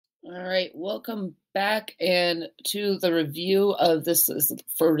All right, welcome back and to the review of this is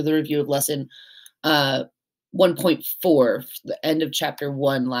for the review of lesson uh 1.4, the end of chapter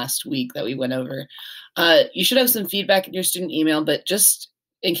 1 last week that we went over. You should have some feedback in your student email, but just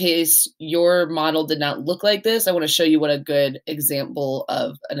in case your model did not look like this, I want to show you what a good example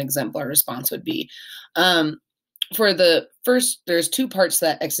of an exemplar response would be. For the first, there's two parts to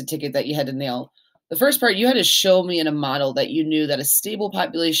that exit ticket that you had to nail. The first part, you had to show me in a model that you knew that a stable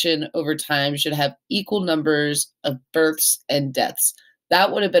population over time should have equal numbers of births and deaths.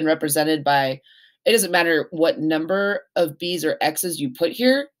 That would have been represented by, it doesn't matter what number of B's or X's you put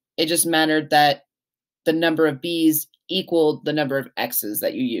here. It just mattered that the number of B's equaled the number of X's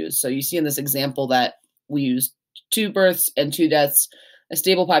that you use. So you see in this example that we used 2 births and 2 deaths. A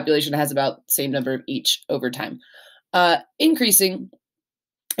stable population has about the same number of each over time. Increasing,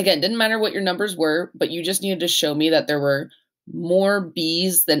 again, didn't matter what your numbers were, but you just needed to show me that there were more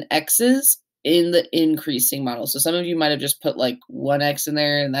B's than X's in the increasing model. So some of you might have just put like 1 X in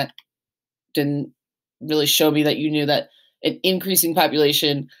there, and that didn't really show me that you knew that an increasing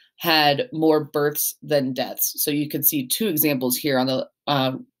population had more births than deaths. So you can see 2 examples here on the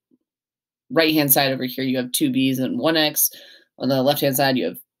right-hand side over here. You have 2 B's and 1 X. On the left-hand side, you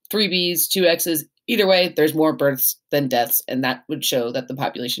have 3 B's, 2 X's. Either way, there's more births than deaths, and that would show that the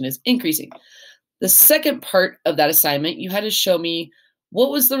population is increasing. The second part of that assignment, you had to show me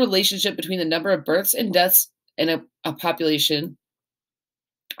what was the relationship between the number of births and deaths in a population.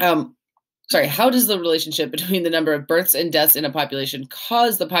 How does the relationship between the number of births and deaths in a population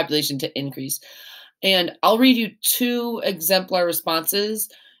cause the population to increase? And I'll read you 2 exemplar responses.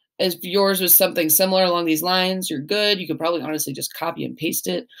 If yours was something similar along these lines, you're good. You could probably honestly just copy and paste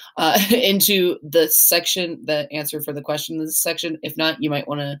it into the section, the answer for the question in this section. If not, you might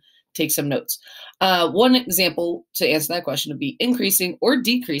want to take some notes. One example to answer that question would be increasing or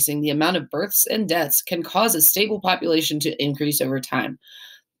decreasing the amount of births and deaths can cause a stable population to increase over time.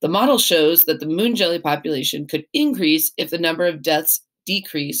 The model shows that the moon jelly population could increase if the number of deaths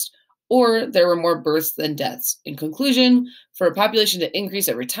decreased or there were more births than deaths. In conclusion, for a population to increase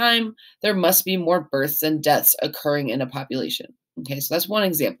over time, there must be more births than deaths occurring in a population. Okay, so that's one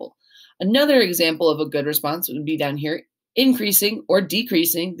example. Another example of a good response would be down here. Increasing or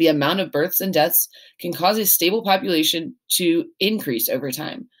decreasing the amount of births and deaths can cause a stable population to increase over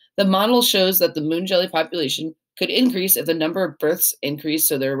time. The model shows that the moon jelly population could increase if the number of births increased,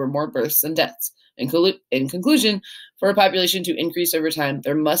 so there were more births than deaths. In conclusion, for a population to increase over time,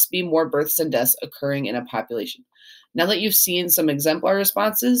 there must be more births and deaths occurring in a population. Now that you've seen some exemplar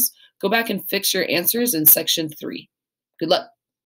responses, go back and fix your answers in section 3. Good luck.